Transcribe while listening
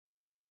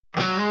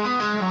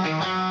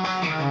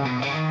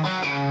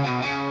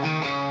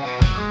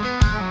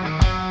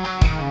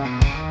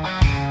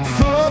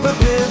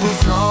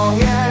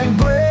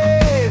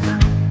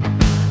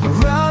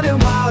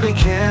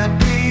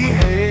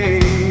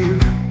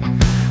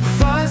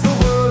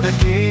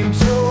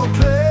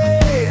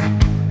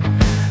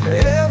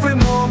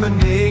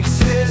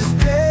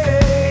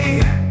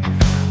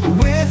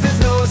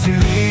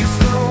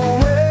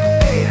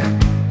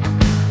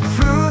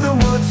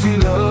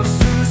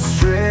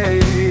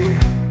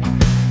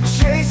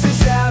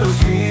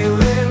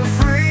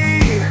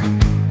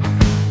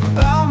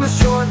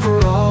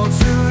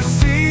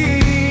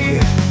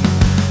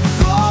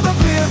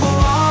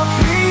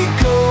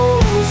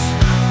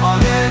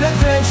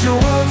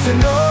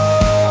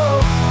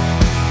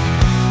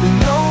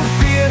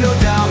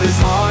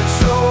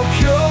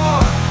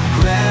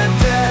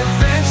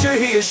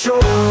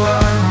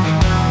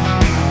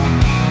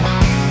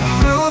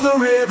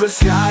the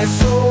sky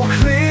so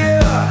clear.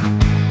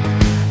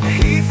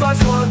 He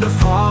finds wonder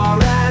far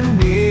and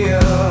near.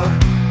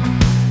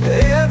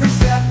 Every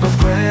step a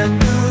brand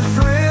new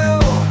thrill,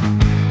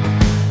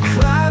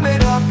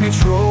 climbing up each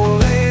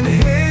rolling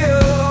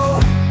hill.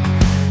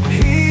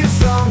 He's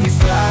strong, he's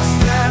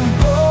fast and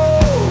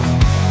bold,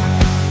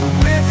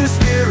 with his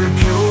spirit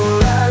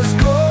pure as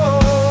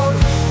gold.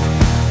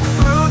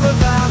 Through the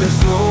valleys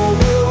slow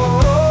will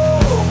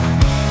roll,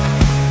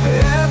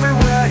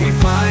 everywhere he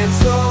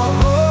finds a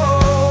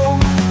home.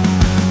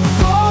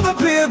 For the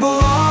people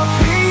off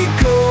he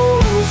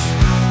goes,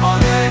 on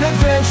an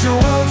adventure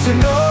world to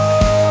know.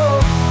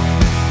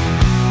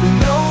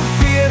 No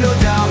fear, no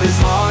doubt, his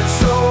heart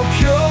so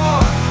pure.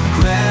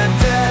 Grand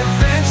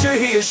adventure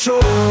he is sure.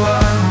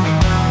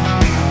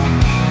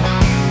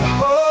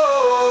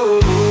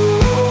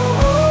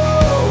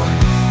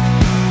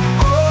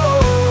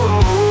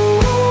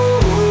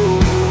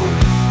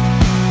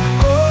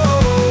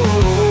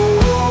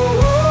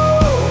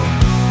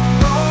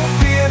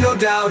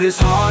 Doubt, his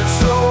heart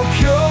so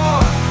pure.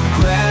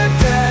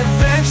 Grand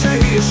adventure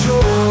he is sure.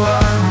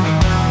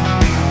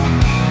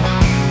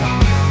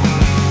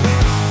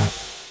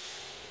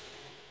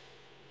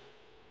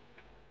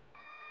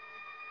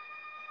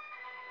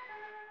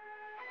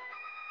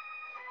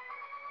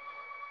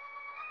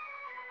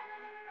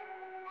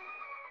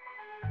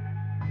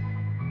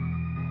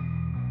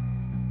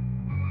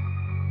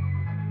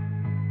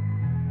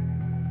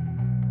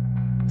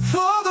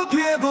 For the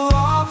people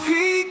off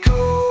he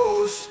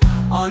goes,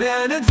 on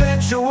an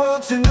adventure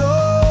world to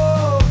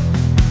know.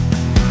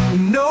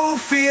 No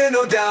fear,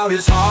 no doubt,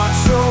 his heart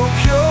so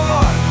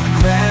pure.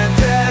 Grand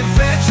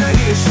adventure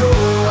he is sure.